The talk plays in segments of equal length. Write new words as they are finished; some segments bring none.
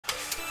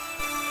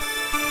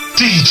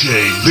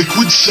DJ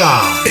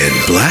BlackZod and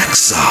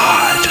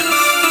BlackZod.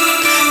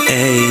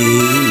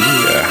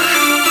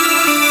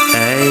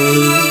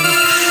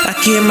 I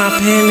get my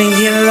pen and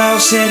get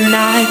lost at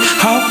night,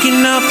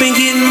 hawking up and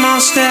getting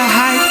monster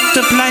hype.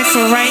 The life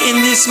for writing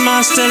this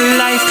monster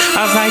life.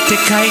 I write the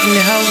kite and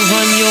help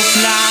run your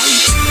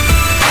flight.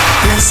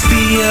 Let's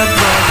be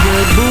above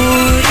the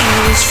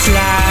bullies,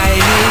 fly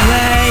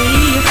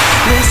away.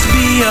 Let's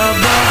be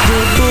above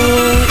the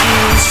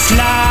bullies,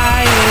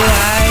 fly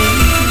away.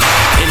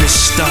 In the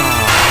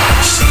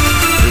stars,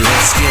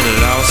 let's get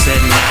lost at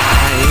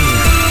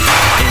night.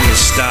 In the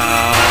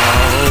stars,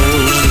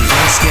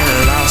 let's get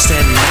lost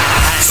at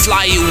night.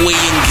 Fly away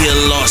and get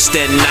lost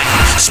at night.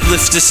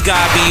 Spliff the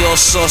sky, be all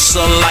sorts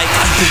of light.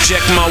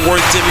 Project my work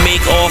to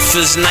make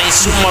offers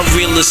nice. With my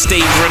real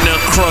estate running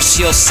across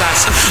your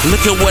sights.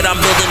 Look at what I'm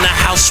building, a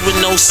house with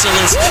no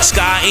ceilings.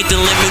 Sky ain't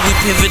the limit, we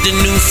pivot to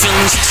new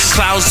feelings.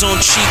 Clouds on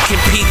cheek and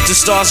peak, the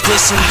stars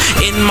glisten.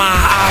 In my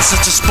eyes,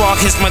 such a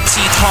spark hits my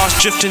teeth, hearts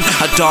drifting.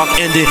 A dark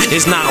ending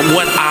is not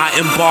what I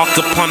embark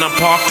upon. I'm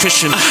part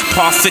Christian,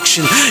 part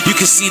fiction. You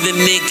can see the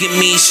nigga in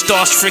me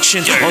starts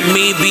friction. Or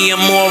maybe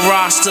I'm more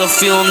roster,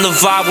 feeling the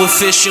vibe with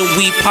fish and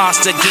wheat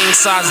pasta. Game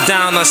size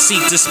down, I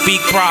seek to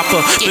speak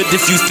proper. But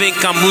if you think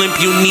I'm limp,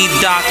 you need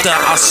doctor.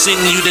 I'll sing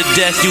you to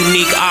death,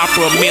 unique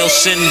opera. Male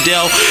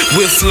Sindel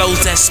with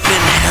flows that spin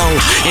hell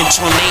in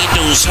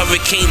tornadoes.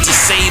 Hurricane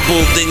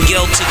disabled, then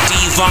yell to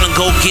Devon,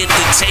 go get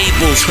the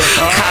tables.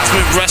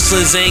 Cosmic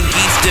wrestlers ain't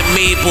gifted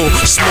Mabel.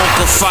 Smoke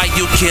a fight,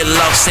 you get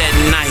lost at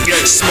night.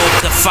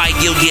 Smoke a fight,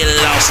 you get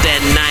lost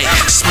at night.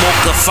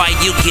 Smoke a fight,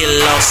 you get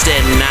lost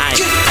at night.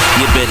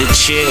 You better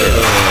chill.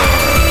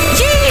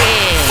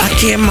 I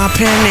get my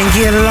pen and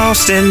get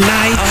lost at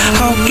night,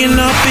 hawking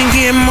up and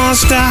get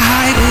monster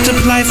hype. To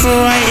play for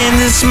writing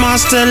this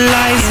monster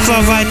life.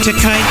 I write the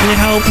kite and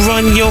help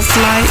run your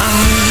flight.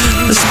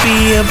 Let's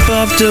be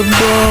above the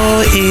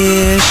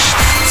bullish,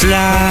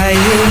 fly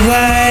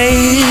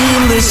away.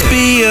 Let's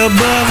be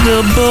above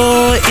the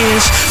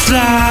bullish,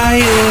 fly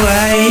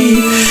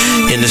away.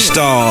 In the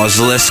stars,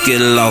 let's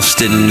get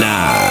lost at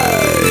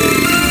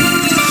night.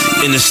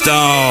 In the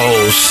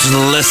stars,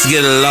 let's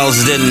get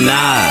lost at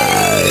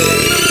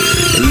night.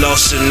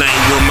 Lost at night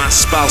with my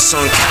spouse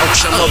on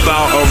couch. I'm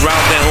about a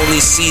route that only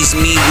sees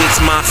me with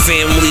my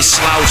family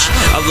slouch.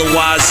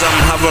 Otherwise I'm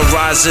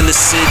hoverizing the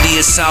city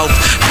of South,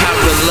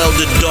 parallel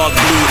to dark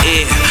blue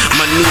air.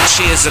 My new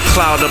chair's a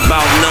cloud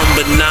about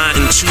number 9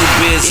 and 2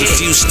 beers. A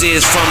few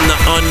stairs from the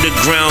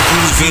underground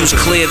whose views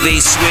clear. They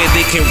swear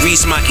they can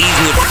reach my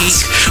evening peak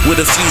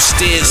with a few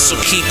stairs. So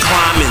keep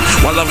climbing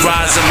while I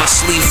rise in my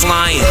sleep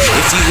flying.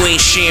 If you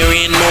ain't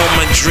sharing all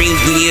my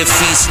dreams, then your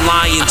feet's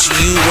lying to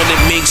you when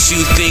it makes you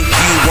think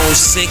you won't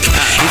sink.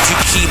 If you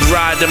keep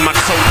riding my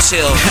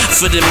coattail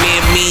for the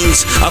mere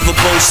means of a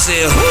boat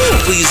sail,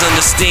 please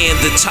understand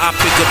the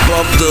topic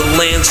above the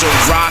land's a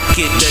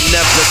rocket that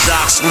never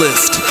docks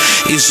lift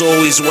is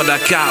always what I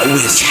got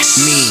with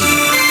me.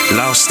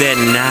 Lost at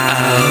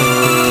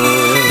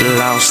night,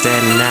 lost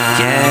at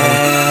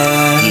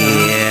night,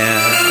 yeah.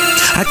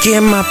 I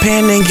get my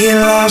pen and get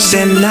lost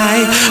at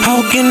night,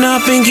 hawking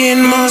up and get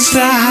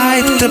monster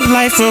hype. To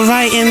play for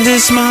writing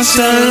this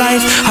monster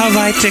life. I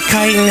write the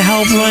kite and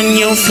help run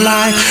your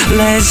fly.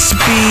 Let's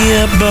be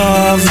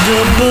above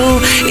the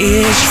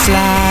bullish,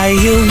 fly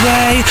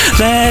away.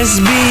 Let's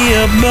be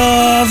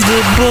above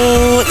the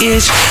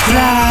bullish,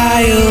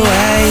 fly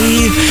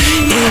away.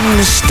 In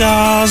the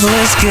stars,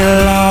 let's get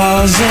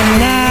lost at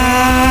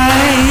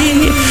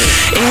night.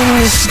 In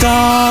the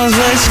stars,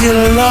 let's get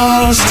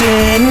lost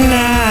at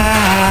night.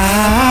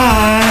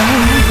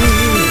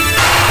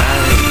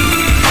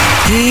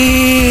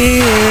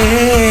 Yeah.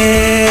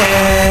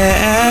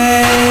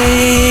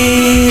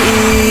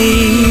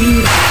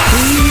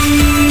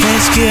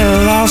 Let's get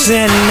lost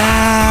at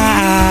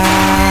night.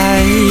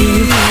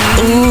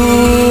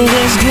 Ooh,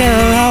 let's get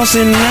lost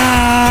at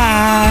night.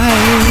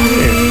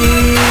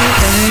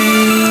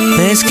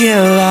 Let's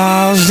get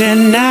lost at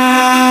night.